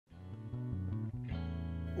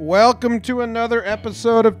Welcome to another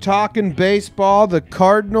episode of Talkin Baseball. The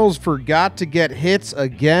Cardinals forgot to get hits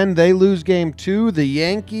again. They lose game 2. The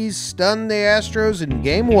Yankees stun the Astros in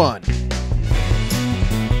game 1.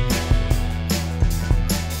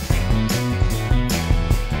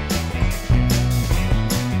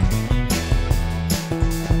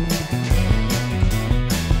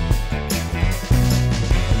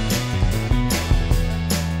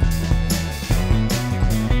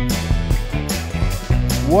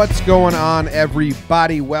 What's going on,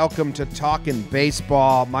 everybody? Welcome to Talkin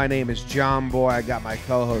Baseball. My name is Jomboy. I got my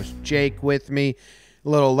co-host Jake with me. A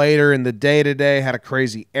little later in the day today, had a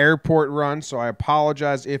crazy airport run, so I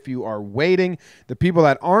apologize if you are waiting. The people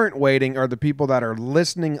that aren't waiting are the people that are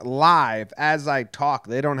listening live as I talk.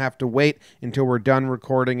 They don't have to wait until we're done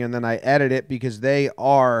recording and then I edit it because they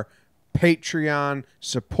are Patreon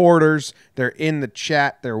supporters. They're in the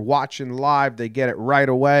chat. They're watching live. They get it right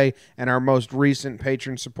away. And our most recent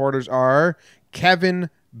patron supporters are Kevin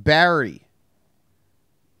Barry.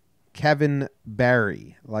 Kevin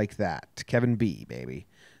Barry, like that. Kevin B, baby.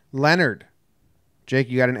 Leonard. Jake,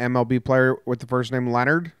 you got an MLB player with the first name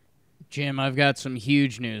Leonard? Jim, I've got some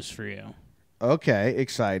huge news for you. Okay,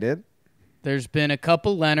 excited. There's been a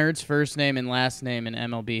couple Leonards, first name and last name, in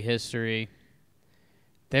MLB history.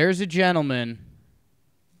 There's a gentleman.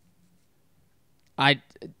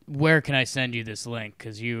 Where can I send you this link?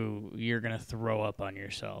 Because you're going to throw up on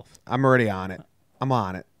yourself. I'm already on it. I'm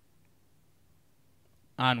on it.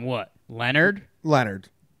 On what? Leonard? Leonard.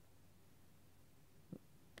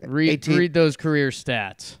 Read those career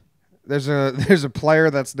stats. There's a player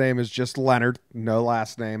that's name is just Leonard, no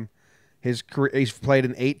last name. He's played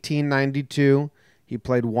in 1892. He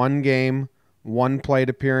played one game, one plate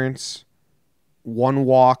appearance, one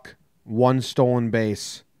walk, one stolen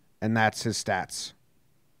base, and that's his stats.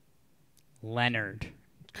 Leonard.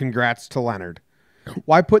 Congrats to Leonard.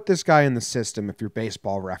 Why put this guy in the system if you're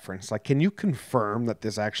Baseball Reference? Like, can you confirm that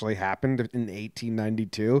this actually happened in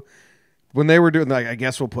 1892? When they were doing, like, I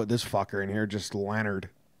guess we'll put this fucker in here, just Leonard.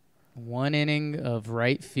 One inning of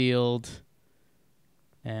right field.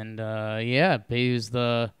 And, he was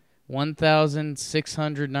the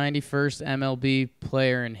 1,691st MLB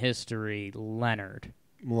player in history, Leonard.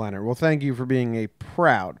 Well, thank you for being a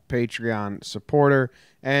proud Patreon supporter.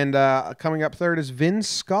 And coming up third is Vin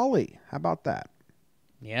Scully. How about that?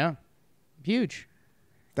 Yeah, huge.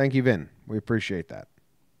 Thank you, Vin. We appreciate that.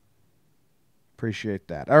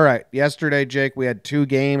 All right. Yesterday, Jake, we had 2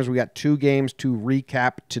 games. We got 2 games to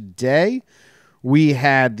recap today. We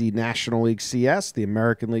had the National League CS, the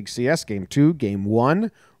American League CS, Game 2, Game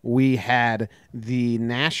 1. We had the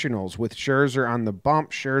Nationals with Scherzer on the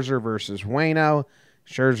bump, Scherzer versus Waino.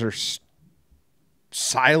 Scherzer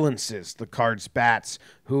silences the Cards bats,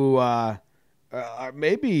 who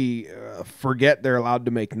maybe forget they're allowed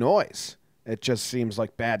to make noise. It just seems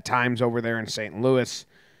like bad times over there in St. Louis.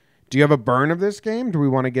 Do you have a burn of this game? Do we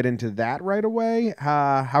want to get into that right away?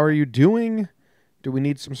 How are you doing? Do we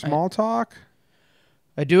need some small talk?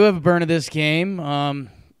 I do have a burn of this game.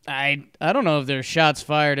 I don't know if there's shots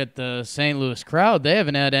fired at the St. Louis crowd. They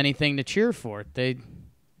haven't had anything to cheer for.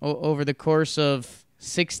 Over the course of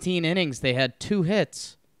 16 innings, they had 2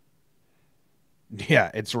 hits.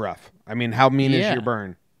 Yeah, it's rough. I mean, how mean is your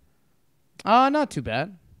burn? Not too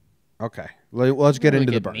bad. Okay, let's get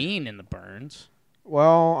into the burn. Mean in the burns.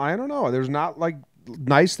 Well, I don't know. There's not like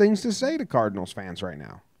nice things to say to Cardinals fans right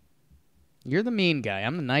now. You're the mean guy.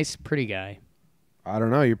 I'm the nice, pretty guy. I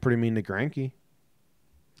don't know. You're pretty mean to Greinke.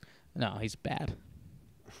 No, he's bad.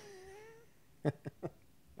 All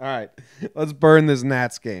right. Let's burn this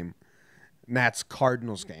Nats game.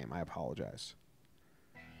 Nats-Cardinals game. I apologize.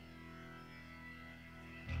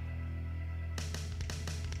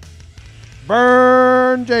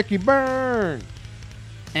 Burn, Jakey, burn.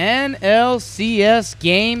 NLCS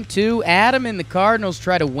Game 2. Adam and the Cardinals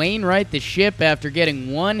try to Wainwright the ship after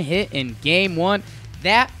getting 1 hit in Game 1.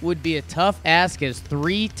 That would be a tough ask as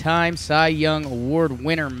 3-time Cy Young Award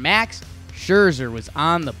winner Max Scherzer was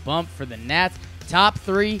on the bump for the Nats. Top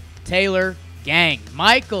 3, Taylor gang.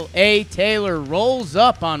 Michael A. Taylor rolls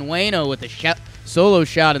up on Waino with a solo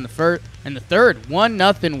shot in the third, 1-0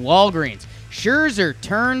 Walgreens. Scherzer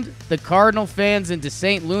turned the Cardinal fans into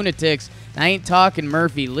St. Lunatics. I ain't talking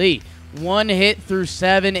Murphy Lee. 1 hit through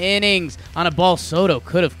 7 innings on a ball Soto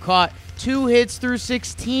could have caught. 2 hits through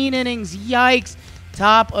 16 innings. Yikes.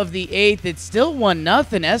 Top of the 8th. It's still 1-0.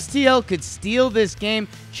 STL could steal this game,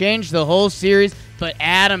 change the whole series, but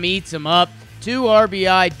Adam eats him up. 2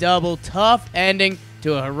 RBI double. Tough ending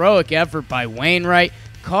to a heroic effort by Wainwright.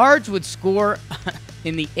 Cards would score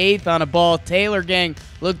in the 8th on a ball. Taylor gang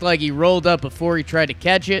Looked like he rolled up before he tried to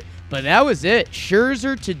catch it, but that was it.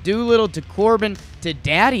 Scherzer to Doolittle to Corbin to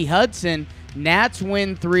Daddy Hudson. Nats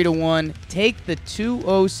win 3-1, take the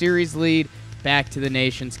 2-0 series lead back to the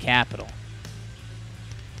nation's capital.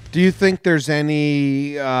 Do you think there's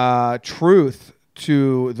any truth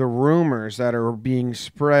to the rumors that are being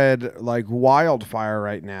spread like wildfire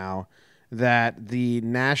right now that the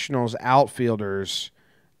Nationals outfielders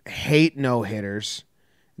hate no-hitters?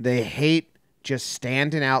 They hate just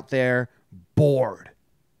standing out there bored.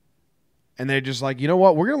 And they're just like, you know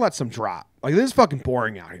what? We're going to let some drop. Like, this is fucking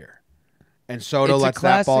boring out here. And Soto lets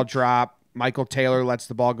that ball drop. Michael Taylor lets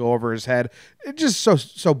the ball go over his head. It's just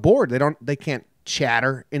so bored. They can't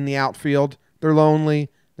chatter in the outfield. They're lonely.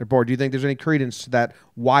 They're bored. Do you think there's any credence to that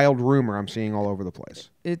wild rumor I'm seeing all over the place?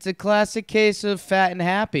 It's a classic case of fat and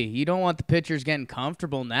happy. You don't want the pitchers getting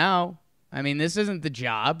comfortable now. I mean, this isn't the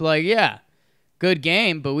job. Like, yeah, good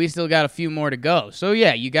game, but we still got a few more to go. So,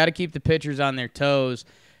 yeah, you got to keep the pitchers on their toes.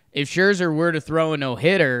 If Scherzer were to throw a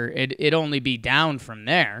no-hitter, it'd only be down from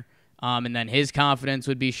there. And then his confidence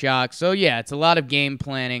would be shocked. So, yeah, it's a lot of game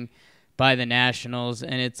planning by the Nationals,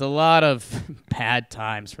 and it's a lot of bad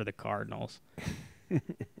times for the Cardinals.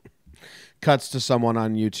 Cuts to someone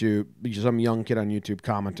on YouTube, some young kid on YouTube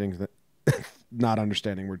commenting that not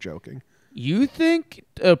understanding we're joking. You think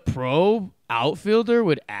a pro outfielder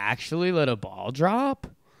would actually let a ball drop?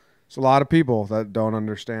 It's a lot of people that don't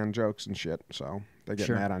understand jokes and shit, so they get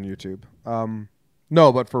Sure. mad on YouTube.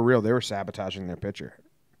 No, but for real, they were sabotaging their pitcher.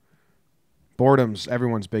 Boredom's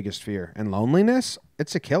everyone's biggest fear. And loneliness,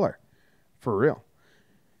 it's a killer. For real.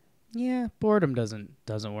 Yeah, boredom doesn't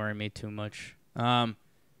worry me too much. But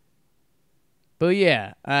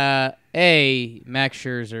yeah, Max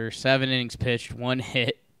Scherzer, 7 innings pitched, 1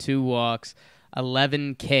 hit, 2 walks,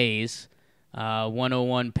 11 Ks,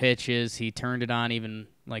 101 pitches. He turned it on even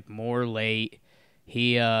like more late.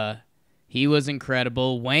 He was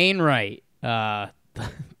incredible. Wainwright, the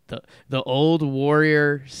old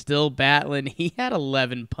warrior, still battling. He had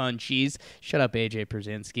 11 punchies. Shut up, AJ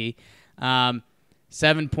Pierzynski.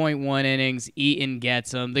 7.1 innings. Eaton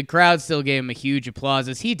gets him. The crowd still gave him a huge applause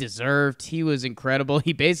as he deserved. He was incredible.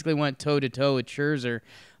 He basically went toe-to-toe with Scherzer.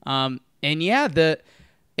 And yeah,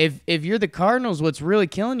 if you're the Cardinals, what's really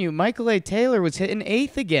killing you, Michael A. Taylor was hitting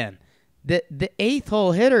 8th again. The 8th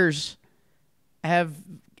hole hitters have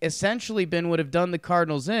essentially been what have done the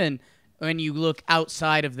Cardinals in when you look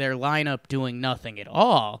outside of their lineup doing nothing at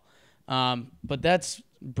all. But that's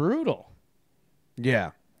brutal.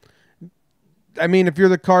 Yeah. I mean, if you're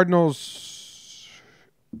the Cardinals,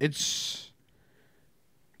 I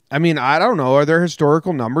don't know. Are there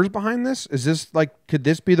historical numbers behind this? Is this could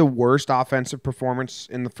this be the worst offensive performance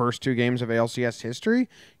in the first 2 games of ALCS history?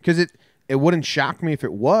 Because it wouldn't shock me if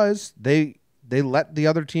it was. They let the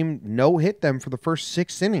other team no-hit them for the first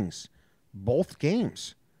 6 innings, both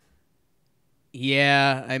games.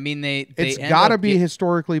 Yeah, I mean it's got to be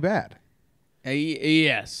historically bad.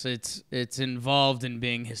 Yes, it's involved in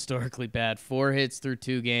being historically bad. 4 hits through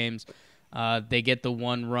 2 games. They get the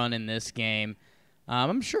 1 run in this game.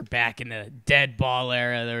 I'm sure back in the dead ball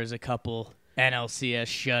era there was a couple NLCS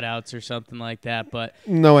shutouts or something like that, but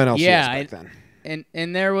no NLCS back then.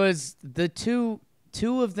 And there was the two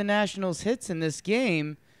of the Nationals' hits in this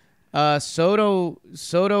game.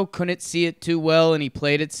 Soto couldn't see it too well, and he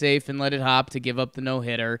played it safe and let it hop to give up the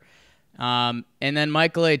no-hitter. And then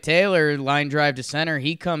Michael A. Taylor, line drive to center,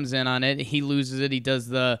 he comes in on it. He loses it. He does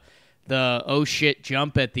the oh shit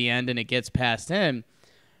jump at the end, and it gets past him.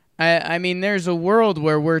 I mean, there's a world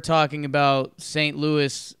where we're talking about St.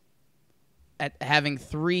 Louis having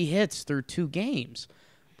 3 hits through 2 games.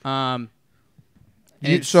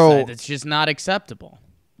 It's just not acceptable.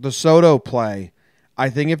 The Soto play,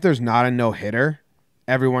 I think if there's not a no-hitter,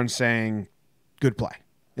 everyone's saying good play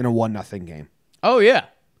in a 1-0 game. Oh, yeah.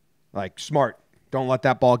 Like, smart. Don't let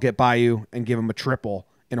that ball get by you and give him a triple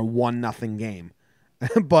in a 1-0 game.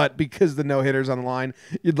 But because the no-hitter's on the line,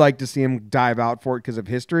 you'd like to see him dive out for it because of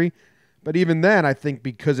history. But even then, I think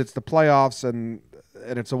because it's the playoffs and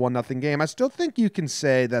it's a 1-0 game, I still think you can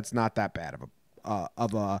say that's not that bad of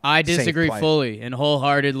a I disagree safe play. fully and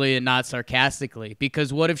wholeheartedly and not sarcastically.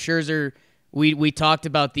 Because what if Scherzer... We talked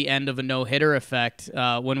about the end of a no-hitter effect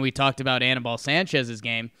when we talked about Anibal Sanchez's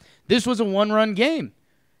game. This was a 1-run game.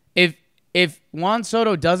 If Juan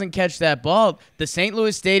Soto doesn't catch that ball, the St.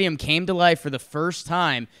 Louis Stadium came to life for the first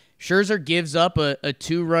time. Scherzer gives up a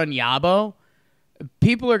 2-run yabo.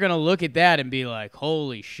 People are going to look at that and be like,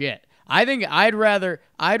 holy shit. I think I'd rather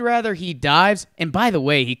he dives. And by the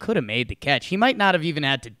way, he could have made the catch. He might not have even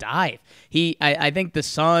had to dive. I think the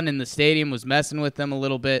sun in the stadium was messing with him a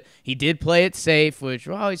little bit. He did play it safe, which,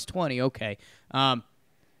 well, he's 20, okay.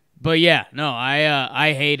 But yeah, no,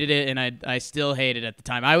 I hated it, and I still hate it at the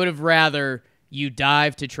time. I would have rather you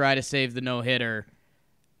dive to try to save the no-hitter,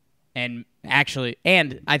 and I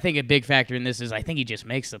think a big factor in this is I think he just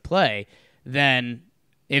makes the play, than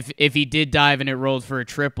if he did dive and it rolled for a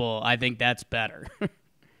triple, I think that's better.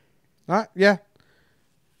 Yeah.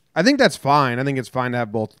 I think that's fine. I think it's fine to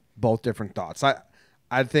have both different thoughts.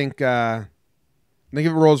 I think if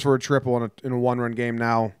it rolls for a triple in a one-run game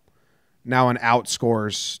now an out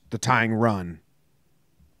scores the tying run,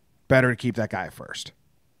 better to keep that guy first.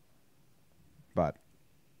 But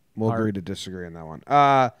we'll agree to disagree on that one.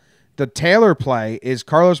 The Taylor play is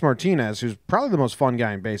Carlos Martinez, who's probably the most fun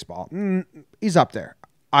guy in baseball. He's up there.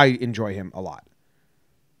 I enjoy him a lot.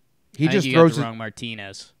 He just throws the wrong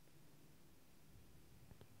Martinez.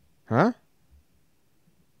 Huh?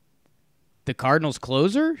 The Cardinals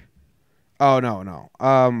closer? Oh, no.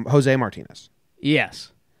 Jose Martinez.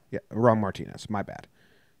 Yes. Yeah, wrong Martinez. My bad.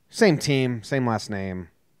 Same team, same last name.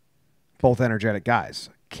 Both energetic guys.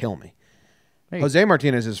 Kill me. Hey. Jose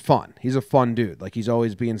Martinez is fun. He's a fun dude. Like, he's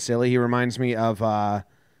always being silly. He reminds me of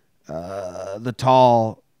the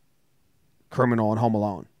tall criminal in Home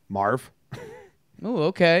Alone, Marv. Oh,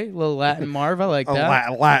 okay. A little Latin Marv. I like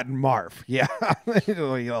that. Latin Marv. Yeah.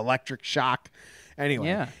 Electric shock. Anyway.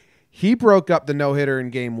 Yeah. He broke up the no-hitter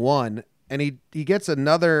in game one, and he gets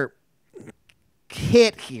another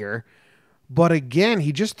hit here. But again,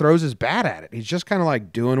 he just throws his bat at it. He's just kind of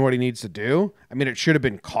like doing what he needs to do. I mean, it should have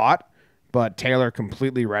been caught, but Taylor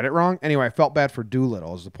completely read it wrong. Anyway, I felt bad for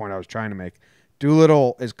Doolittle is the point I was trying to make.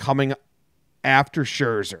 Doolittle is coming after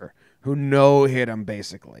Scherzer, who no-hit him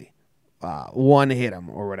basically. One hit him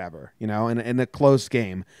or whatever, in a close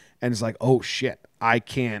game. And it's like, oh, shit, I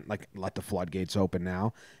can't let the floodgates open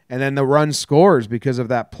now. And then the run scores because of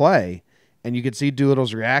that play. And you could see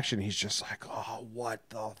Doolittle's reaction. He's just like, oh, what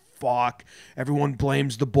the fuck? Everyone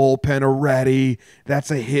blames the bullpen already.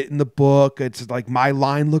 That's a hit in the book. It's like my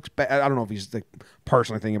line looks bad. I don't know if he's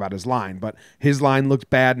personally thinking about his line, but his line looks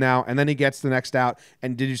bad now. And then he gets the next out.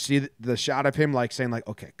 And did you see the shot of him saying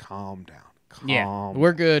okay, calm down. Yeah,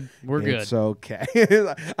 we're good. It's okay.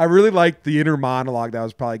 I really like the inner monologue that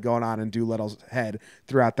was probably going on in Doolittle's head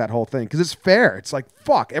throughout that whole thing because it's fair. It's like,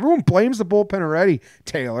 fuck, everyone blames the bullpen already,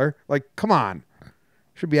 Taylor. Like, come on.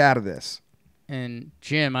 Should be out of this. And,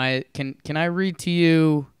 Jim, can I read to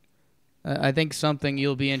you, I think something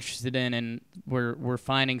you'll be interested in, and we're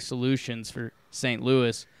finding solutions for St.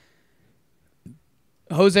 Louis.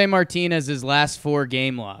 Jose Martinez's last 4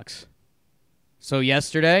 game logs. So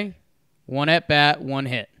yesterday, 1 at bat, 1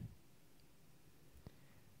 hit.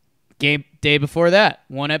 Day before that,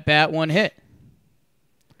 1 at bat, 1 hit.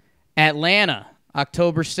 Atlanta,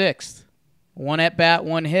 October 6th, 1 at bat,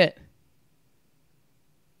 1 hit.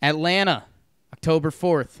 Atlanta, October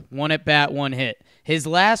 4th, 1 at bat, 1 hit. His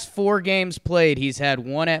last 4 games played, he's had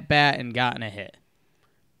 1 at bat and gotten a hit.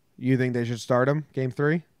 You think they should start him game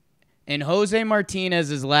 3? In Jose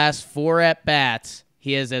Martinez's last 4 at bats,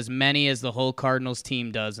 he has as many as the whole Cardinals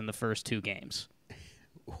team does in the first 2 games.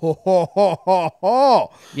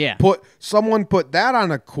 Yeah. Someone put that on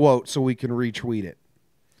a quote so we can retweet it.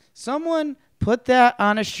 Someone put that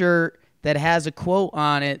on a shirt that has a quote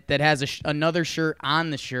on it that has another shirt on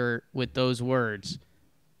the shirt with those words.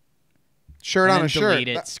 Shirt on a shirt. Delete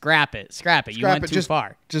it. Scrap it. You went too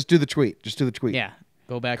far. Just do the tweet. Yeah.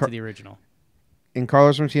 Go back to the original. In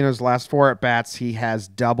Carlos Martinez's last 4 at bats, he has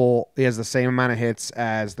the same amount of hits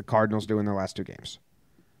as the Cardinals do in their last 2 games.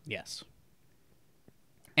 Yes.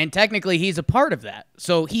 And technically he's a part of that.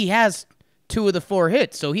 So he has 2 of the 4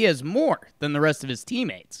 hits, so he has more than the rest of his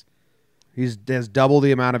teammates. He has double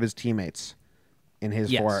the amount of his teammates in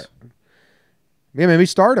his 4. Yeah, maybe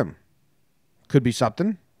start him. Could be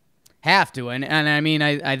something. Have to. And I mean,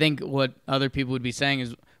 I think what other people would be saying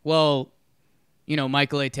is, well,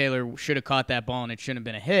 Michael A. Taylor should have caught that ball and it shouldn't have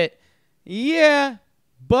been a hit. Yeah,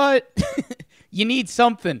 but you need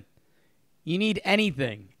something. You need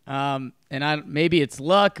anything. And maybe it's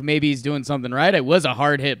luck. Maybe he's doing something right. It was a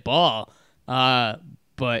hard hit ball.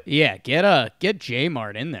 But yeah, get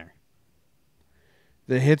J-Mart in there.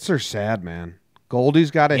 The hits are sad, man.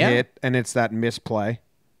 Goldie's got a hit, and it's that misplay.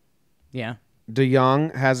 Yeah.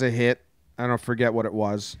 DeYoung has a hit. I don't forget what it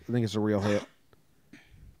was. I think it's a real hit.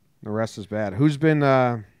 The rest is bad. Who's been...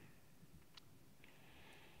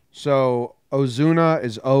 So, Ozuna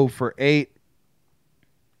is 0 for 8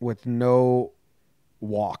 with no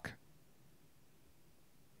walk.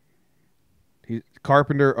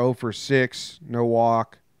 Carpenter 0 for 6, no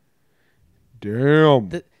walk.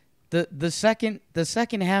 Damn. The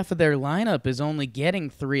second half of their lineup is only getting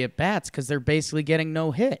 3 at bats because they're basically getting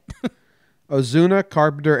no hit. Ozuna,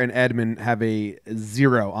 Carpenter, and Edman have a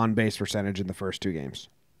 0 on-base percentage in the first 2 games.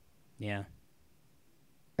 Yeah.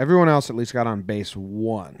 Everyone else at least got on base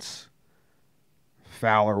once.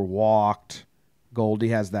 Fowler walked. Goldie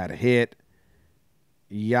has that hit.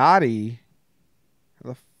 Yachty,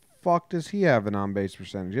 how the fuck does he have an on-base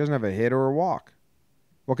percentage? He doesn't have a hit or a walk.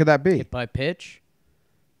 What could that be? Hit by pitch?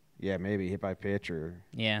 Yeah, maybe hit by pitch or...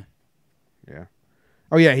 Yeah. Yeah.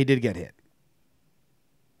 Oh, yeah, he did get hit.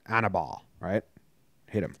 On a ball, right?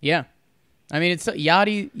 Hit him. Yeah. I mean, it's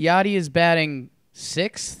Yachty is batting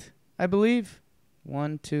 6th, I believe.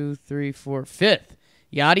 1, 2, 3, 4, 5th.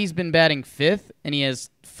 Yachty's been batting 5th, and he has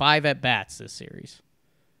 5 at-bats this series.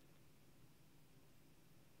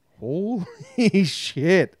 Holy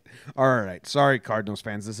shit. All right. Sorry, Cardinals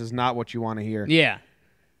fans. This is not what you want to hear. Yeah.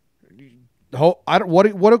 What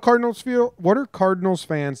do Cardinals feel? What are Cardinals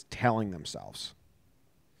fans telling themselves?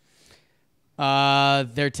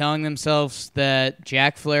 They're telling themselves that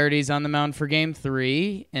Jack Flaherty's on the mound for Game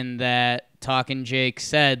 3, and that Talkin Jake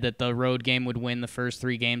said that the road game would win the first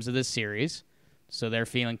 3 games of this series. So they're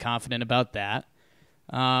feeling confident about that.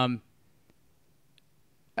 I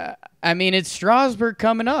mean, it's Strasburg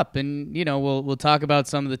coming up, and we'll talk about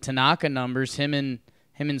some of the Tanaka numbers. Him and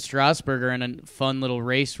Strasburg are in a fun little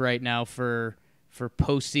race right now for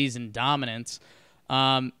postseason dominance.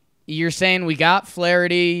 You're saying we got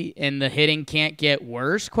Flaherty and the hitting can't get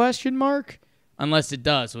worse? ? Unless it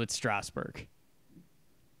does with Strasburg.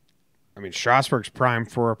 I mean, Strasburg's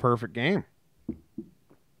primed for a perfect game.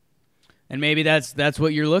 And maybe that's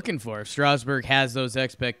what you're looking for. If Strasburg has those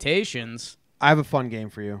expectations. I have a fun game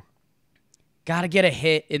for you. Got to get a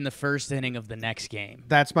hit in the first inning of the next game.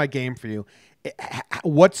 That's my game for you.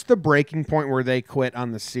 What's the breaking point where they quit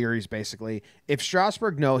on the series, basically? If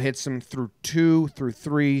Strasburg hits them through 2, through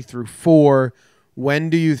 3, through 4,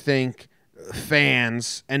 when do you think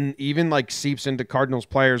fans, and even seeps into Cardinals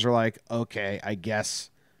players, are like, okay, I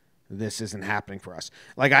guess this isn't happening for us?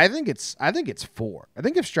 I think it's 4. I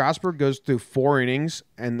think if Strasburg goes through 4 innings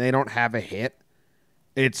and they don't have a hit,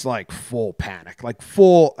 it's full panic.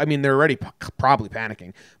 I mean, they're already probably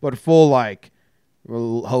panicking, but full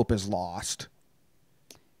hope is lost.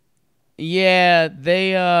 Yeah,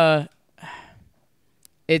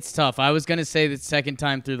 it's tough. I was going to say the second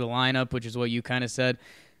time through the lineup, which is what you kind of said.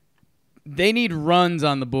 They need runs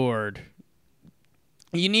on the board.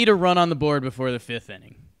 You need a run on the board before the 5th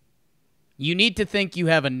inning. You need to think you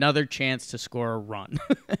have another chance to score a run.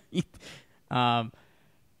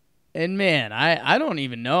 And man, I don't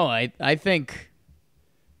even know. I think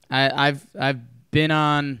I've been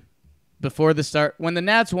on before the start when the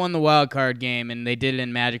Nats won the wild card game and they did it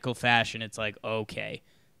in magical fashion. It's okay,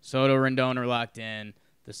 Soto, Rendon are locked in.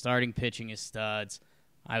 The starting pitching is studs.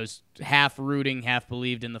 I was half rooting, half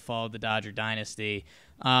believed in the fall of the Dodger dynasty.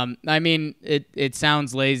 I mean, it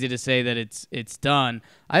sounds lazy to say that it's done.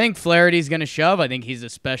 I think Flaherty's going to shove. I think he's a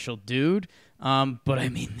special dude. But I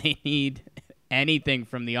mean, they need anything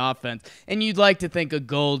from the offense. And you'd like to think a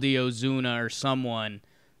Goldie, Ozuna, or someone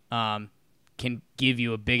can give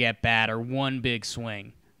you a big at-bat or one big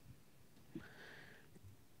swing.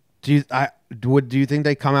 Do you think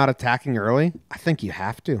they come out attacking early? I think you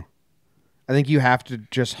have to. I think you have to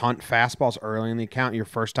just hunt fastballs early in the account your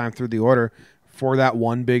first time through the order for that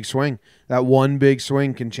one big swing. That one big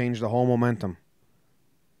swing can change the whole momentum.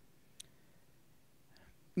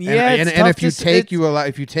 Yeah, and if you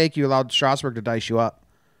allowed Strasburg to dice you up.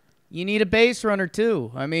 You need a base runner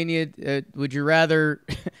too. I mean, would you rather,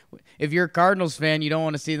 if you're a Cardinals fan, you don't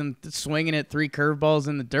want to see them swinging at 3 curveballs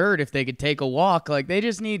in the dirt if they could take a walk. They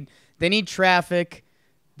need traffic.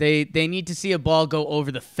 They need to see a ball go over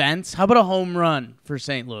the fence. How about a home run for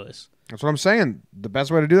St. Louis? That's what I'm saying. The best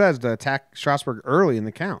way to do that is to attack Strasburg early in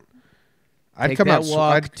the count. I'd come out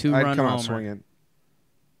swinging.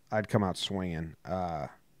 I'd come out swinging.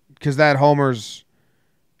 Because that homer's,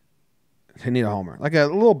 they need a homer. A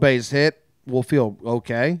little base hit will feel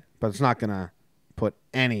okay, but it's not going to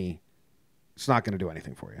it's not going to do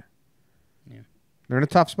anything for you. Yeah. They're in a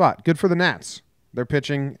tough spot. Good for the Nats. Their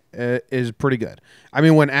pitching is pretty good. I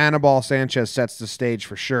mean, when Anibal Sanchez sets the stage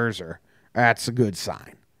for Scherzer, that's a good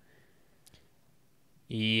sign.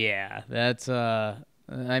 Yeah, that's, I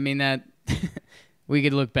mean, that, we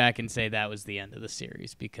could look back and say that was the end of the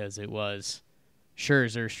series because it was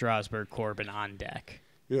Scherzer, Strasburg, Corbin on deck.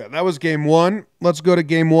 Yeah, that was game 1. Let's go to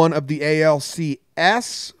game 1 of the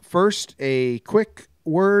ALCS. First, a quick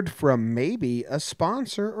word from maybe a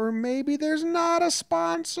sponsor, or maybe there's not a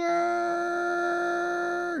sponsor.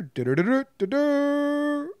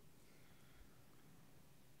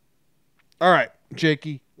 All right,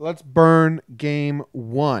 Jakey, let's burn game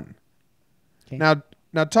 1. Okay. Now,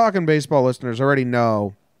 Now, Talking Baseball listeners already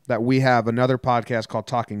know that we have another podcast called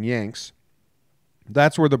Talking Yanks.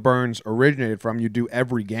 That's where the burns originated from. You do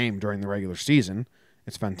every game during the regular season.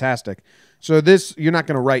 It's fantastic. So you're not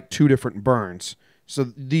going to write two different burns. So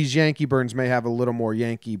these Yankee burns may have a little more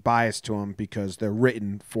Yankee bias to them because they're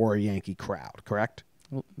written for a Yankee crowd, correct?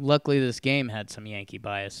 Well, luckily, this game had some Yankee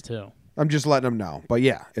bias, too. I'm just letting them know. But,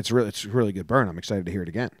 yeah, it's a really good burn. I'm excited to hear it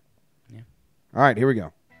again. Yeah. All right, here we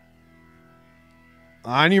go.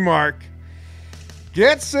 On your mark.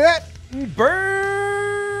 Get set. Burn.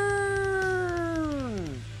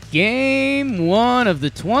 Game 1 of the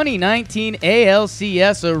 2019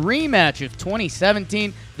 ALCS, a rematch of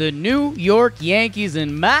 2017. The New York Yankees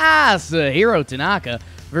and Masahiro Tanaka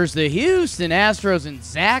versus the Houston Astros and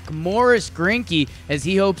Zach Morris Greinke, as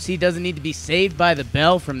he hopes he doesn't need to be saved by the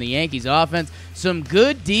bell from the Yankees offense. Some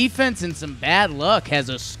good defense and some bad luck has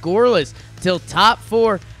a scoreless till top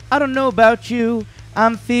 4. I don't know about you,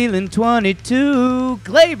 I'm feeling 22.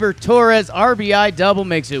 Gleyber Torres RBI double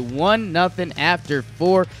makes it 1-0 after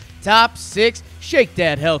 4. Top 6, shake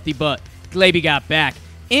that healthy butt. Gleyber got back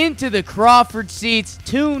into the Crawford seats.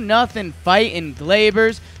 2-0 fight in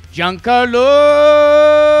Gleyber's.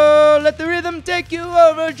 Giancarlo, let the rhythm take you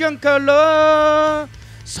over, Giancarlo.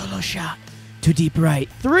 Solo shot to deep right.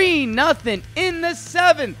 3-0 in the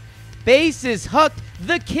 7th. Bases hucked.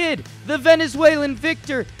 The kid, the Venezuelan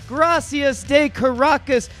Victor Gracias de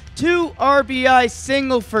Caracas. 2 RBI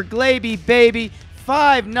single for Gleyber, baby.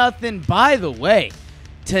 5-0. By the way,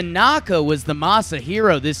 Tanaka was the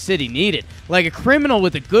Masahiro this city needed. Like a criminal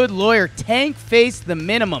with a good lawyer, Tank faced the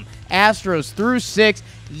minimum. Astros through 6.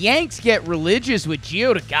 Yanks get religious with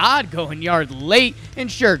Gio to God going yard late. And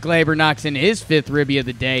sure, Gleyber knocks in his 5th ribby of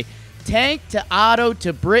the day. Tank to Otto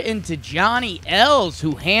to Britton to Johnny Els,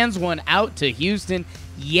 who hands one out to Houston.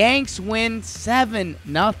 Yanks win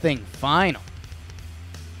 7-0 final.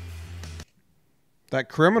 That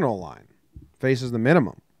criminal line faces the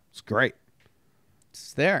minimum. It's great.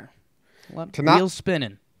 It's there. A lot of wheels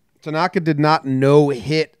spinning. Tanaka did not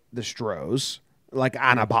no-hit the Stros like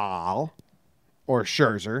Anibal or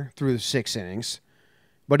Scherzer through the 6 innings,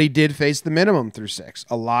 but he did face the minimum through 6.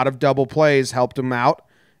 A lot of double plays helped him out,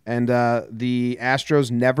 and the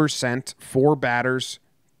Astros never sent 4 batters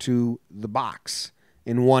to the box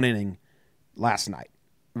in 1 inning last night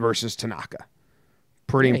versus Tanaka.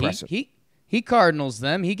 Pretty impressive. He Cardinals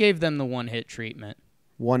them. He gave them the 1-hit treatment.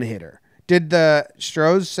 1 hitter. Did the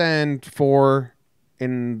Stros send 4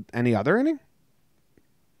 in any other inning?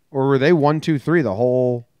 Or were they 1, 2, 3 the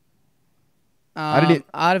whole...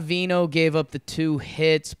 Ottavino gave up the 2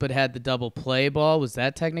 hits but had the double play ball. Was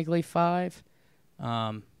that technically 5?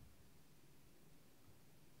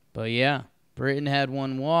 But yeah, Britton had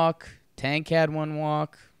 1 walk. Tank had 1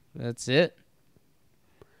 walk. That's it.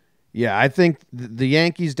 Yeah, I think the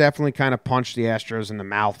Yankees definitely kind of punched the Astros in the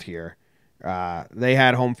mouth here. They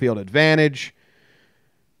had home field advantage.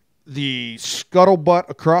 The scuttlebutt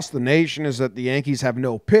across the nation is that the Yankees have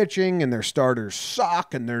no pitching and their starters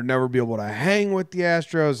suck and they'll never be able to hang with the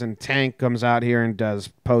Astros. And Tank comes out here and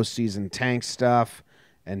does postseason Tank stuff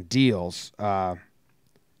and deals. Yeah,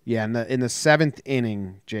 in the 7th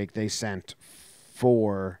inning, Jake, they sent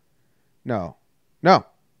 4. No.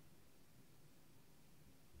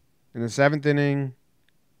 In the 7th inning,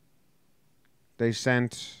 they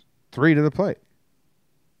sent 3 to the plate.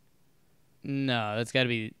 No, that's got to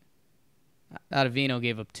be... Ottavino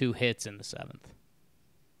gave up 2 hits in the 7th.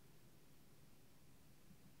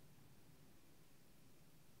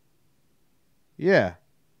 Yeah.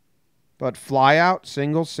 But fly out,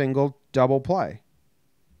 single, double play.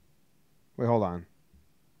 Wait, hold on.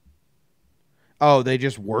 Oh, they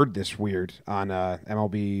just word this weird on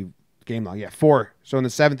MLB game log. Yeah, 4. So in the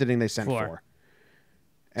 7th inning, they sent 4.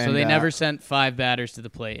 And, so they never sent 5 batters to the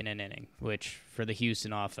plate in an inning, which for the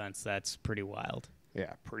Houston offense, that's pretty wild.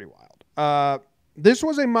 Yeah, pretty wild. This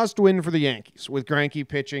was a must-win for the Yankees, with Greinke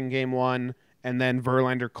pitching game 1 and then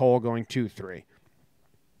Verlander Cole going 2-3.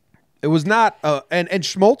 It was not, and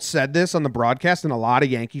Schmaltz said this on the broadcast, and a lot of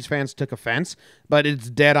Yankees fans took offense, but it's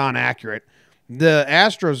dead on accurate. The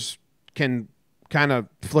Astros can kind of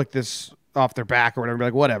flick this off their back or whatever, be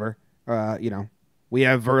like, whatever. We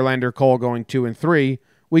have Verlander Cole going 2 and 3.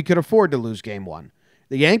 We could afford to lose game 1.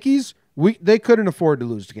 The Yankees, they couldn't afford to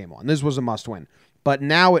lose game 1. This was a must-win. But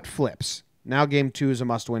now it flips. Now game 2 is a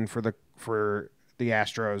must-win for the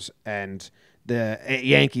Astros, and the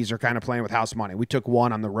Yankees are kind of playing with house money. We took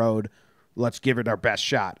 1 on the road. Let's give it our best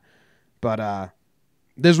shot. But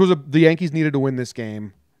the Yankees needed to win this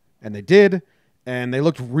game, and they did, and they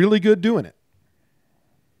looked really good doing it.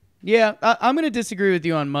 Yeah, I'm going to disagree with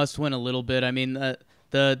you on must-win a little bit. I mean,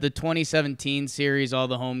 The 2017 series, all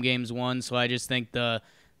the home games won, so I just think the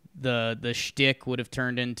shtick would have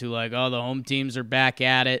turned into like, oh, the home teams are back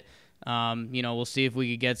at it. We'll see if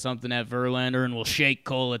we could get something at Verlander, and we'll shake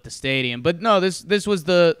Cole at the stadium. But no, this was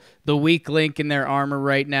the weak link in their armor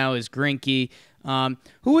right now is Greinke,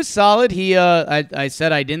 who was solid. I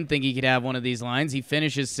said I didn't think he could have one of these lines. He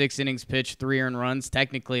finishes 6 innings pitched, 3 earned runs,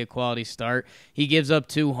 technically a quality start. He gives up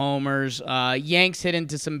 2 homers. Yanks hit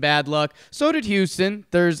into some bad luck. So did Houston.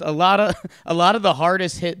 There's a lot of the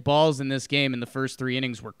hardest hit balls in this game in the first 3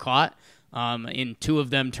 innings were caught. And 2 of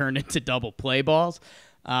them turned into double play balls.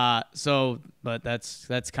 But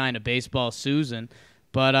that's kind of baseball Susan.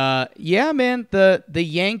 But yeah, man, the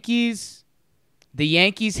Yankees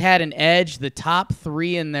had an edge. The top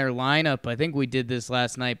 3 in their lineup, I think we did this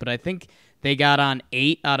last night, but I think they got on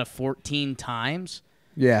 8 out of 14 times.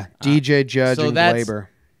 Yeah, DJ, Judge, and Glaber.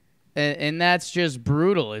 And that's just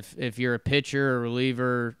brutal. If you're a pitcher or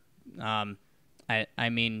reliever, I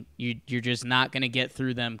mean, you're just not going to get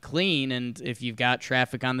through them clean. And if you've got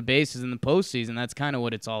traffic on the bases in the postseason, that's kind of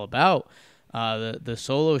what it's all about. The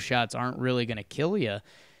solo shots aren't really going to kill you.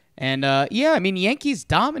 And, I mean, Yankees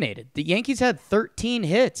dominated. The Yankees had 13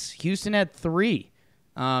 hits. Houston had 3.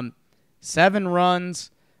 7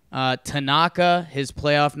 runs. Tanaka, his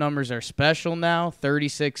playoff numbers are special now.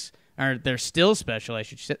 36, or they're still special, I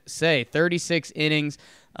should say. 36 innings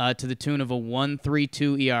to the tune of a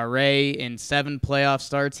 1.32 ERA in 7 playoff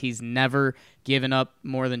starts. He's never given up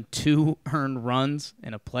more than 2 earned runs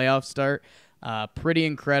in a playoff start. Pretty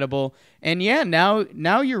incredible. And, yeah,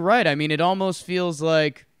 now you're right. I mean, it almost feels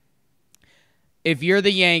like if you're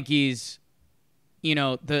the Yankees,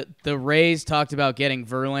 the Rays talked about getting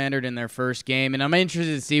Verlander in their first game, and I'm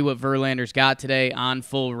interested to see what Verlander's got today on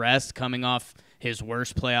full rest coming off his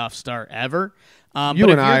worst playoff start ever. But if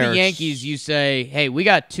you're the Yankees, you say, hey, we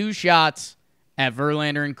got 2 shots at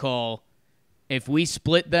Verlander and Cole. If we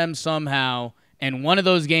split them somehow, and one of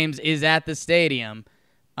those games is at the stadium,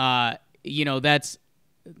 that's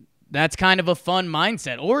kind of a fun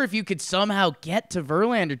mindset. Or if you could somehow get to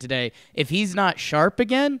Verlander today, if he's not sharp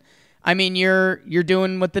again, I mean, you're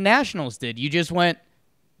doing what the Nationals did. You just went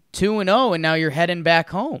 2-0, and now you're heading back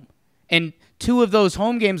home. And 2 of those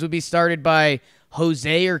home games would be started by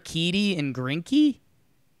Jose Urquidy and Greinke.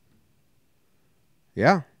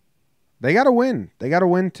 Yeah. They got to win. They got to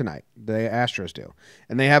win tonight. The Astros do.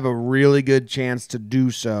 And they have a really good chance to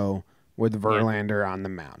do so with Verlander on the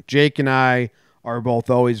mound. Jake and I are both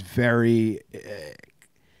always very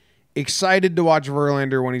excited to watch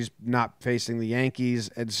Verlander when he's not facing the Yankees,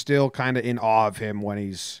 and still kind of in awe of him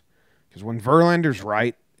because when Verlander's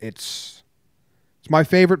right, it's my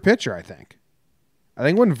favorite pitcher, I think. I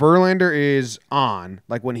think when Verlander is on,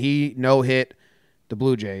 like when he no-hit the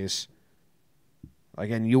Blue Jays,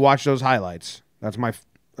 and you watch those highlights, I think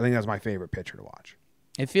that's my favorite pitcher to watch.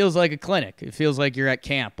 It feels like a clinic. It feels like you're at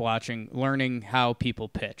camp learning how people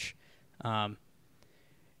pitch. And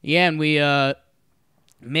we, they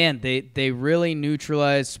really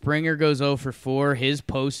neutralized. Springer goes 0 for 4. His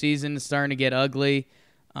postseason is starting to get ugly.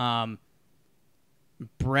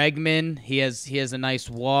 Bregman, he has a nice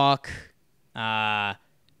walk, but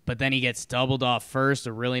then he gets doubled off first.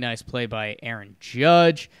 A really nice play by Aaron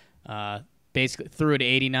Judge. Basically threw it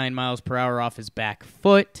 89 miles per hour off his back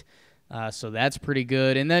foot. So that's pretty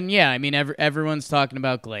good. And then, I mean, everyone's talking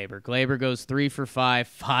about Glaber. Glaber goes 3 for 5,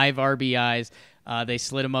 5 RBIs. They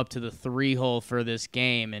slid him up to the 3-hole for this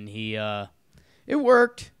game, and it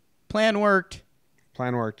worked. Plan worked.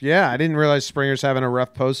 Yeah, I didn't realize Springer's having a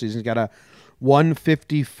rough postseason. He's got a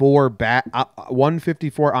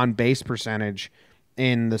 154 on base percentage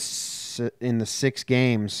in the 6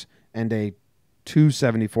 games and a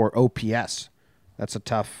 274 OPS. That's some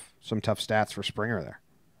tough stats for Springer there.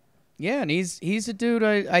 Yeah, and he's a dude.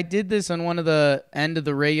 I did this on one of the end of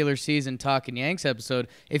the regular season Talkin Yanks episode.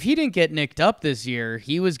 If he didn't get nicked up this year,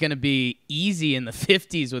 he was going to be easy in the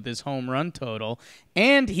 50s with his home run total.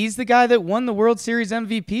 And he's the guy that won the World Series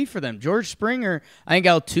MVP for them. George Springer, I think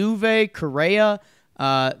Altuve, Correa,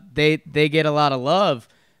 they get a lot of love.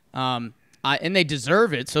 And they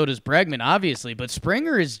deserve it. So does Bregman, obviously. But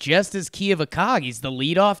Springer is just as key of a cog. He's the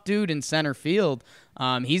leadoff dude in center field.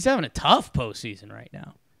 He's having a tough postseason right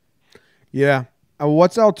now. Yeah.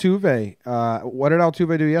 What's Altuve? What did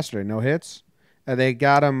Altuve do yesterday? No hits? They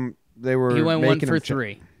got him. He went 1 for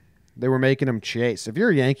 3. They were making him chase. If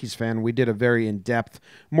you're a Yankees fan, we did a very in-depth,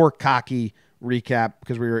 more cocky recap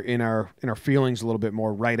because we were in our feelings a little bit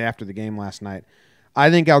more right after the game last night. I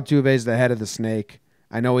think Altuve's the head of the snake.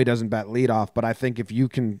 I know he doesn't bat leadoff, but I think if you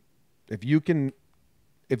can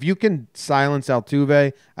silence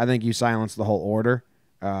Altuve, I think you silence the whole order.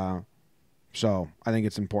 So I think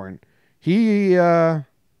it's important. He got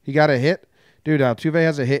a hit. Dude, Altuve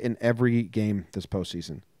has a hit in every game this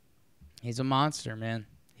postseason. He's a monster, man.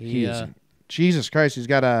 Jesus Christ, he's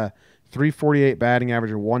got a 348 batting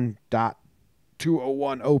average and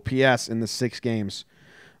 1.201 OPS in the 6 games.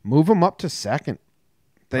 Move him up to second.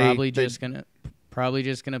 Probably just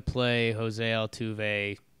gonna play Jose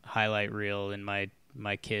Altuve highlight reel in my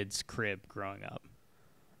kid's crib growing up.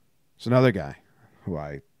 It's another guy who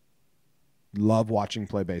I love watching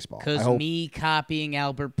play baseball. Because me copying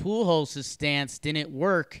Albert Pujols' stance didn't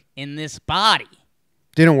work in this body.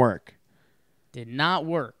 Didn't work. Did not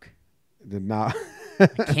work. Did not. I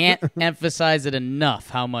can't emphasize it enough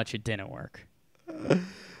how much it didn't work.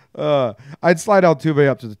 I'd slide Altuve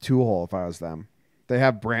up to the 2-hole if I was them. They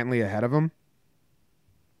have Brantley ahead of him.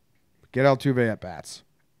 Get Altuve at bats.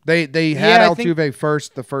 They had Altuve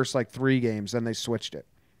first the first 3 games, then they switched it.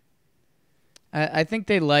 I think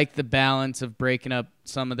they like the balance of breaking up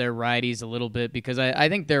some of their righties a little bit because I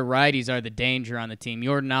think their righties are the danger on the team.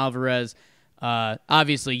 Yordan Alvarez,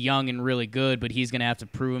 obviously young and really good, but he's going to have to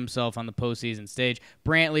prove himself on the postseason stage.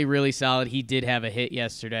 Brantley, really solid. He did have a hit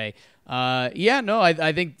yesterday.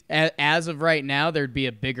 I think as of right now, there'd be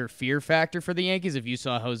a bigger fear factor for the Yankees if you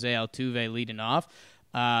saw Jose Altuve leading off.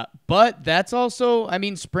 But that's also,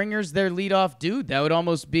 Springer's their leadoff dude. That would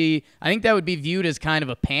almost be, I think that would be viewed as kind of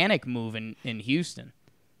a panic move in Houston.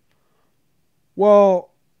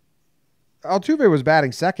 Well, Altuve was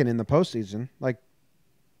batting second in the postseason.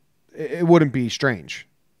 It wouldn't be strange.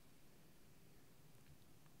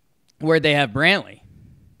 Where'd they have Brantley?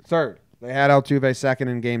 Third. They had Altuve second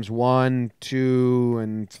in games 1, 2,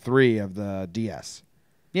 and 3 of the DS.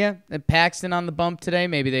 Yeah, and Paxton on the bump today.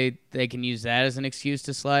 Maybe they can use that as an excuse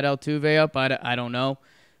to slide Altuve up. I don't know.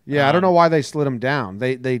 Yeah, I don't know why they slid him down.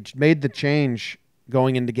 They made the change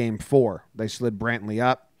going into game 4. They slid Brantley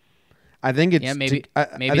up. I think it's maybe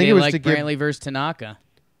they it was like Brantley versus Tanaka.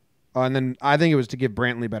 And then I think it was to give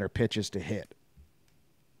Brantley better pitches to hit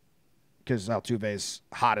because Altuve's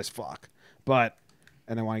hot as fuck.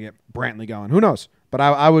 And they want to get Brantley going. Who knows? But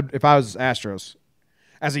I would, if I was Astros.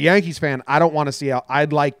 As a Yankees fan, I don't want to see.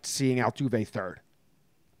 I'd like seeing Altuve third,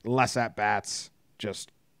 less at bats.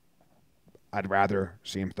 I'd rather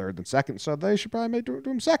see him third than second. So they should probably do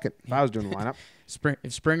him second if I was doing the lineup.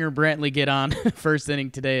 If Springer and Brantley get on first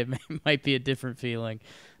inning today, it might be a different feeling.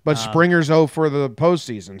 But Springer's 0 for the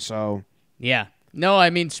postseason, so yeah. No,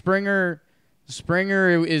 Springer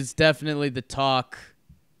is definitely the talk.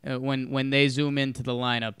 When they zoom into the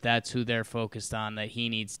lineup, that's who they're focused on. That he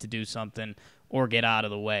needs to do something or get out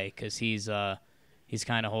of the way because he's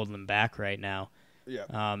kind of holding them back right now.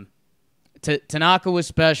 Yeah. Tanaka was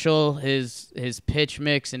special. His pitch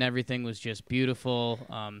mix and everything was just beautiful.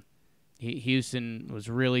 Houston was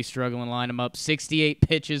really struggling to line him up. 68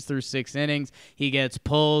 pitches through 6 innings. He gets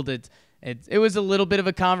pulled. It was a little bit of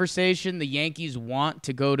a conversation. The Yankees want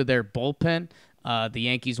to go to their bullpen. The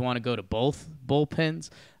Yankees want to go to both bullpens.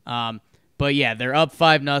 But yeah, they're up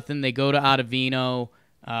 5-0. They go to Ottavino.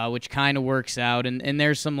 Which kind of works out, and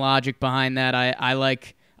there's some logic behind that.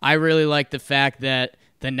 I really like the fact that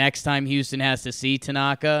the next time Houston has to see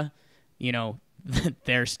Tanaka,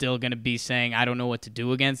 they're still going to be saying, I don't know what to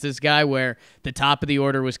do against this guy, where the top of the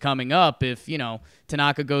order was coming up. If,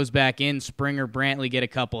 Tanaka goes back in, Springer, Brantley get a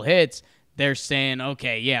couple hits, they're saying,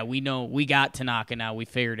 okay, yeah, we know we got Tanaka now. We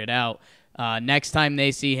figured it out. Next time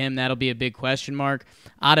they see him, that'll be a big question mark.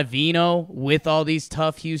 Ottavino, with all these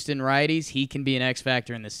tough Houston righties, he can be an X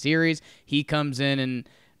factor in the series. He comes in and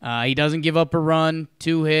he doesn't give up a run,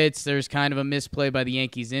 2 hits. There's kind of a misplay by the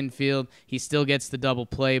Yankees infield. He still gets the double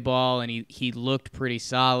play ball, and he looked pretty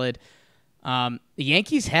solid. The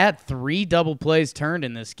Yankees had 3 double plays turned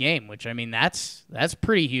in this game, which, that's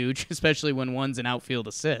pretty huge, especially when one's an outfield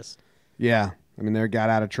assist. Yeah, they got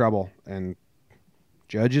out of trouble, and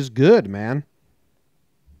Judge is good, man.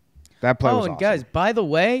 That play was awesome. Guys, by the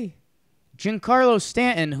way, Giancarlo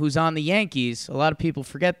Stanton, who's on the Yankees, a lot of people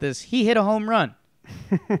forget this, he hit a home run.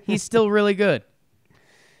 He's still really good.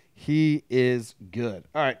 He is good.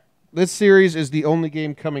 All right, this series is the only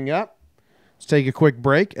game coming up. Let's take a quick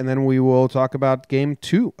break, and then we will talk about Game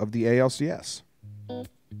 2 of the ALCS.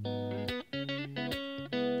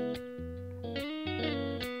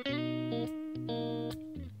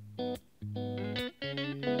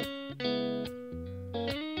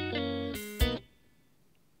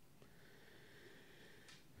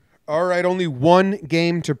 All right, only one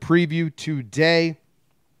game to preview today.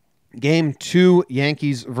 Game 2,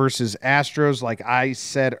 Yankees versus Astros. Like I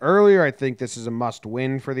said earlier, I think this is a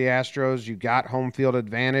must-win for the Astros. You got home field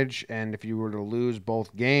advantage, and if you were to lose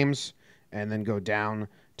both games and then go down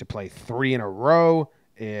to play 3 in a row,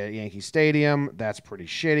 at Yankee Stadium. That's pretty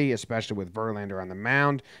shitty, especially with Verlander on the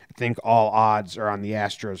mound. I think all odds are on the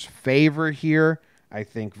Astros' favor here. I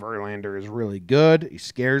think Verlander is really good. He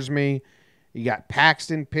scares me. You got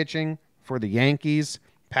Paxton pitching for the Yankees.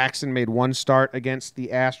 Paxton made one start against the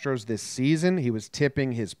Astros this season. He was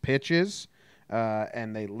tipping his pitches,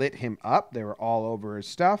 and they lit him up. They were all over his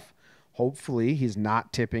stuff. Hopefully, he's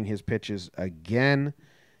not tipping his pitches again.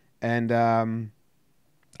 And,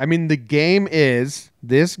 I mean, this game is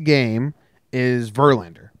Verlander.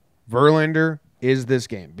 Verlander is this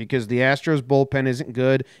game because the Astros bullpen isn't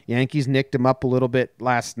good. Yankees nicked him up a little bit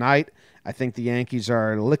last night. I think the Yankees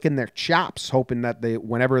are licking their chops, hoping that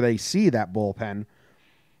whenever they see that bullpen,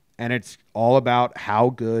 and it's all about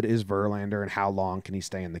how good is Verlander and how long can he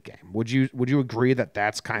stay in the game. Would you agree that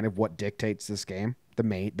that's kind of what dictates this game?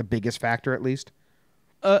 The biggest factor, at least?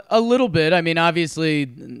 A little bit. I mean, obviously,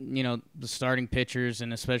 the starting pitchers,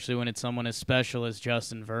 and especially when it's someone as special as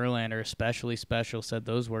Justin Verlander, especially special, said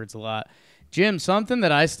those words a lot. Jim, something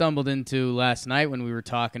that I stumbled into last night when we were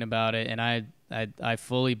talking about it, and I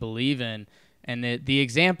fully believe in, and the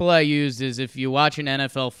example I used is if you watch an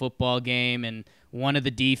NFL football game and one of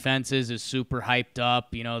the defenses is super hyped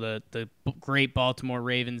up, the great Baltimore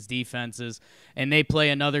Ravens defenses, and they play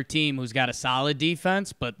another team who's got a solid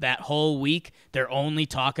defense, but that whole week they're only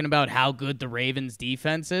talking about how good the Ravens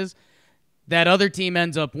defense is. That other team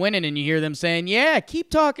ends up winning, and you hear them saying, yeah,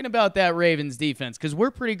 keep talking about that Ravens defense because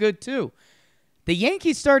we're pretty good too. The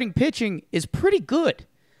Yankees starting pitching is pretty good.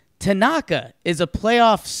 Tanaka is a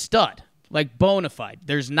playoff stud, like bona fide.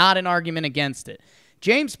 There's not an argument against it.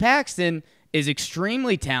 James Paxton is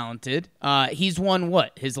extremely talented. He's won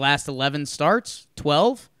his last 11 starts?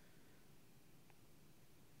 12?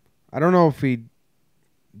 I don't know if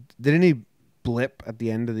didn't he blip at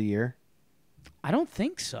the end of the year? I don't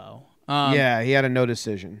think so. Yeah, he had a no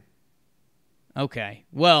decision. Okay.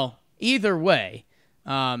 Well, either way,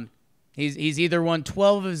 he's either won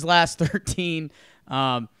 12 of his last 13.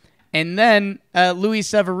 And then Luis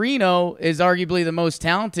Severino is arguably the most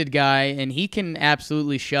talented guy, and he can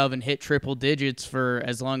absolutely shove and hit triple digits for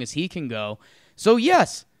as long as he can go. So,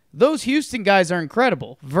 yes, those Houston guys are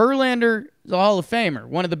incredible. Verlander is a Hall of Famer,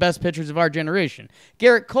 one of the best pitchers of our generation.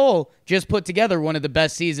 Garrett Cole just put together one of the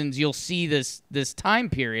best seasons you'll see this time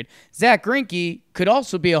period. Zach Greinke could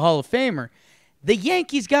also be a Hall of Famer. The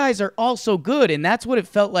Yankees guys are also good, and that's what it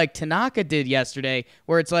felt like Tanaka did yesterday,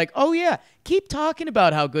 where it's like, oh, yeah, keep talking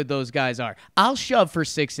about how good those guys are. I'll shove for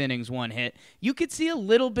 6 innings, 1 hit. You could see a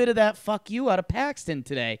little bit of that fuck you out of Paxton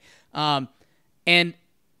today. And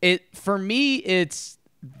for me, it's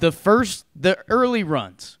the early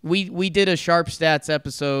runs. We did a Sharp Stats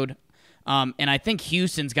episode, and I think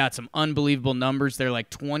Houston's got some unbelievable numbers. They're like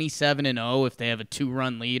 27-0 if they have a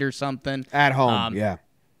 2-run lead or something. At home, yeah.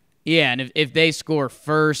 Yeah, and if they score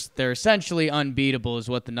first, they're essentially unbeatable is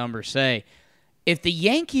what the numbers say. If the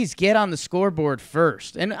Yankees get on the scoreboard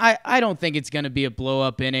first, and I don't think it's going to be a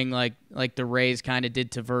blow-up inning like the Rays kind of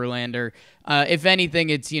did to Verlander. If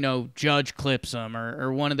anything, it's, Judge clips him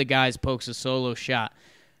or one of the guys pokes a solo shot.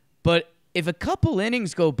 But if a couple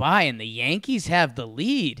innings go by and the Yankees have the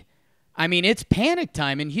lead, I mean, it's panic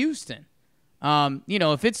time in Houston.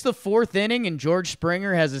 If it's the 4th inning and George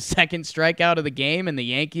Springer has a second strikeout of the game and the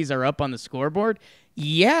Yankees are up on the scoreboard,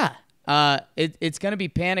 yeah, it's going to be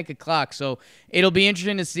panic o'clock. So it'll be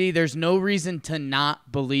interesting to see. There's no reason to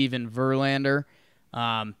not believe in Verlander.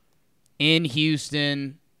 In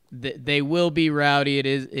Houston, they will be rowdy.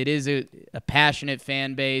 It is a passionate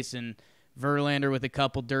fan base, and Verlander with a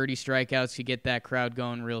couple dirty strikeouts to get that crowd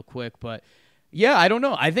going real quick. But yeah, I don't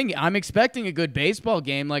know. I think I'm expecting a good baseball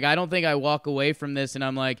game. Like, I don't think I walk away from this and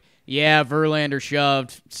I'm like, yeah, Verlander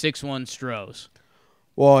shoved 6-1 Stros.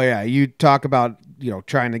 Well, yeah, you talk about,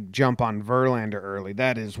 trying to jump on Verlander early.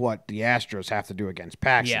 That is what the Astros have to do against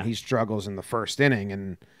Paxton. Yeah. He struggles in the first inning,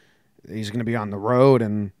 and he's going to be on the road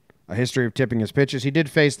and a history of tipping his pitches. He did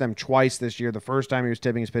face them twice this year. The first time he was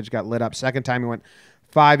tipping his pitch got lit up. Second time he went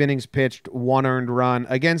 5 innings pitched, 1 earned run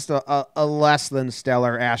against a less than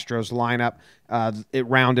stellar Astros lineup. It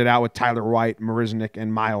rounded out with Tyler White, Marisnick,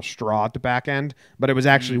 and Miles Straw at the back end, but it was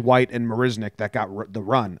actually White and Marisnick that got the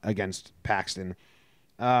run against Paxton.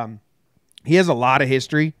 He has a lot of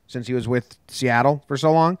history since he was with Seattle for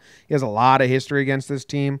so long. He has a lot of history against this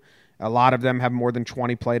team. A lot of them have more than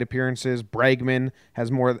 20 plate appearances. Bregman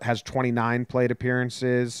has 29 plate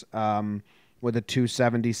appearances with a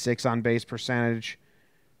 276 on base percentage.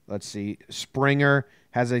 Let's see. Springer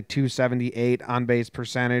has a 278 on base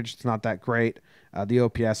percentage. It's not that great. The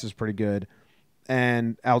OPS is pretty good.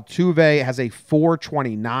 And Altuve has a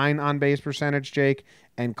 429 on base percentage, Jake.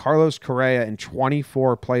 And Carlos Correa, in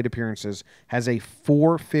 24 plate appearances, has a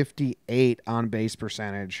 458 on base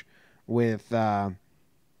percentage with a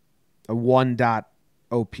 1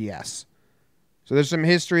 OPS. So there's some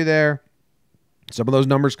history there. Some of those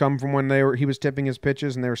numbers come from when he was tipping his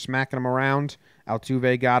pitches and they were smacking him around.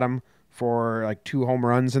 Altuve got him for like 2 home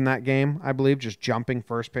runs in that game, I believe, just jumping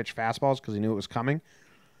first pitch fastballs because he knew it was coming.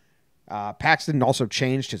 Paxton also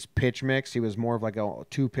changed his pitch mix. He was more of like a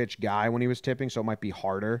 2-pitch guy when he was tipping, so it might be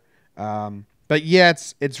harder. But yeah,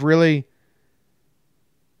 it's really,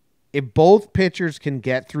 if both pitchers can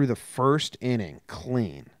get through the first inning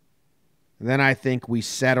clean, then I think we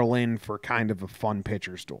settle in for kind of a fun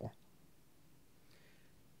pitcher's duel.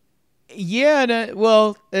 Yeah,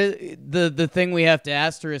 the thing we have to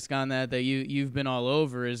asterisk on that you've been all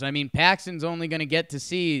over is, I mean, Paxton's only going to get to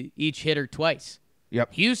see each hitter twice.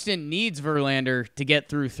 Yep. Houston needs Verlander to get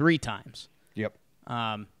through 3 times. Yep.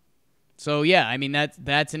 So yeah, I mean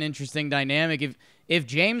that's an interesting dynamic. If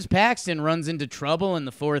James Paxton runs into trouble in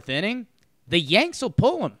the 4th inning, the Yanks will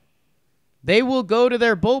pull him. They will go to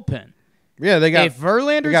their bullpen. Yeah, if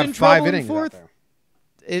Verlander's in trouble in the 4th.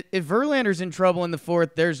 If Verlander's in trouble in the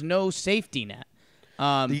 4th, there's no safety net.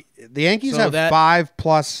 The Yankees have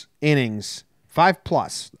 5+ innings,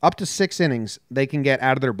 5+, up to 6 innings they can get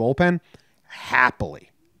out of their bullpen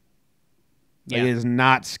happily. Yeah. It is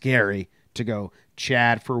not scary to go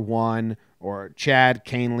Chad for 1 or Chad,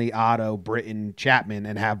 Canely, Otto, Britton, Chapman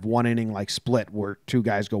and have 1 inning like split where 2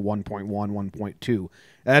 guys go 1.1, 1.2.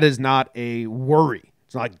 That is not a worry.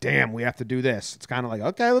 It's not like, damn, we have to do this. It's kind of like,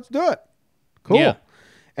 okay, let's do it. Cool. Yeah.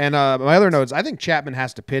 And my other notes, I think Chapman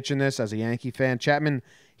has to pitch in this as a Yankee fan. Chapman,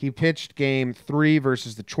 he pitched game 3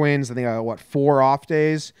 versus the Twins. I think, 4 off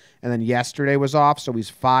days? And then yesterday was off, so he's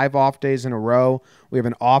 5 off days in a row. We have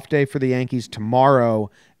an off day for the Yankees tomorrow.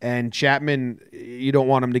 And Chapman, you don't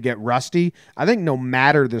want him to get rusty. I think no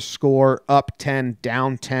matter the score, up 10,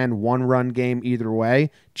 down 10, 1-run game either way,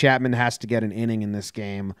 Chapman has to get an inning in this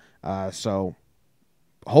game. So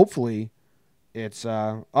hopefully it's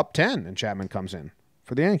up 10 and Chapman comes in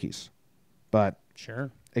for the Yankees. But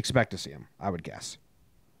sure, expect to see him, I would guess.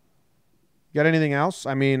 Got anything else?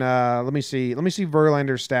 I mean, let me see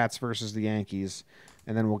Verlander's stats versus the Yankees,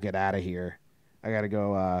 and then we'll get out of here. I got to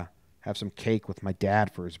go have some cake with my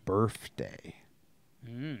dad for his birthday.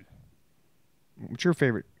 What's your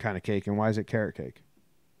favorite kind of cake, and why is it carrot cake?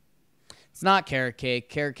 It's not carrot cake.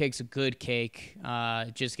 Carrot cake's a good cake.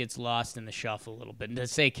 It just gets lost in the shuffle a little bit. And to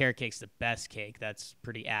say carrot cake's the best cake, that's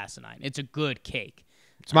pretty asinine. It's a good cake.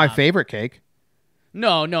 It's my favorite cake.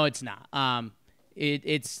 No, it's not.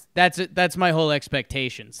 That's my whole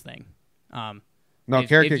expectations thing. No,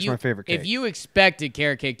 carrot cake's my favorite cake. If you expected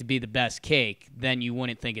carrot cake to be the best cake, then you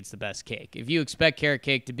wouldn't think it's the best cake. If you expect carrot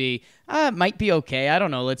cake to be, it might be okay, I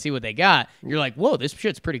don't know, let's see what they got, you're like, whoa, this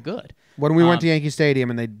shit's pretty good. When we went to Yankee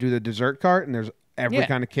Stadium and they do the dessert cart and there's every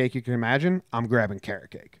kind of cake you can imagine, I'm grabbing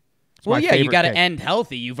carrot cake. Well, yeah, you got to end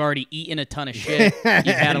healthy. You've already eaten a ton of shit.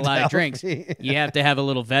 You've had a lot of drinks. You have to have a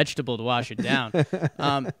little vegetable to wash it down.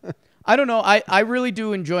 I don't know. I really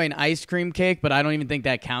do enjoy an ice cream cake, but I don't even think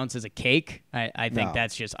that counts as a cake. I think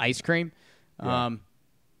that's just ice cream. Yeah.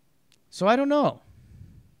 So I don't know.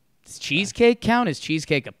 Does cheesecake count? Is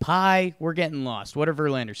cheesecake a pie? We're getting lost. What are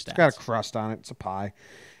Verlander's stats? It's got a crust on it. It's a pie.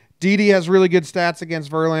 Didi has really good stats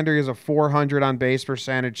against Verlander. He has a 400 on base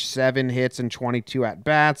percentage, 7 hits and 22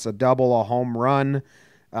 at-bats, a double, a home run.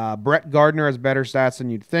 Brett Gardner has better stats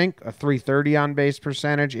than you'd think, a 330 on base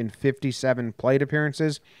percentage in 57 plate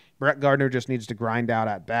appearances. Brett Gardner just needs to grind out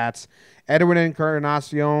at-bats. Edwin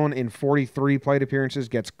Encarnacion in 43 plate appearances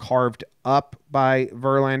gets carved up by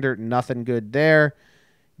Verlander. Nothing good there.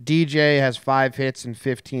 DJ has 5 hits and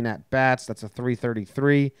 15 at-bats. That's a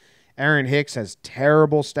 333. Aaron Hicks has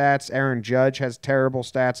terrible stats. Aaron Judge has terrible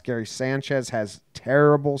stats. Gary Sanchez has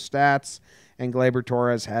terrible stats. And Gleyber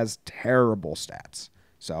Torres has terrible stats.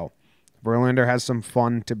 So Verlander has some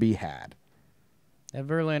fun to be had. That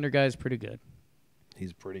Verlander guy is pretty good.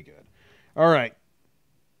 He's pretty good. All right.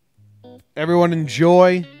 Everyone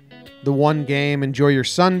enjoy the one game. Enjoy your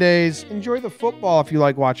Sundays. Enjoy the football if you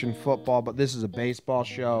like watching football. But this is a baseball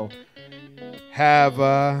show.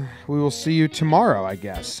 We will see you tomorrow, I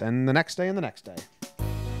guess. And the next day and the next day.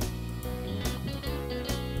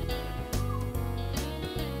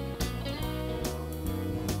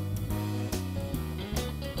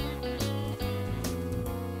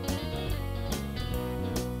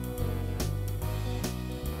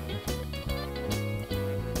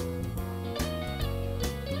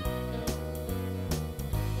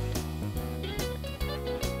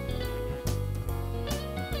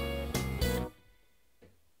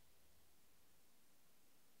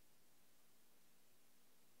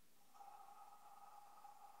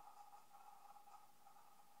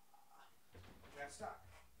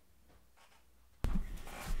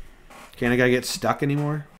 Can't a guy get stuck anymore?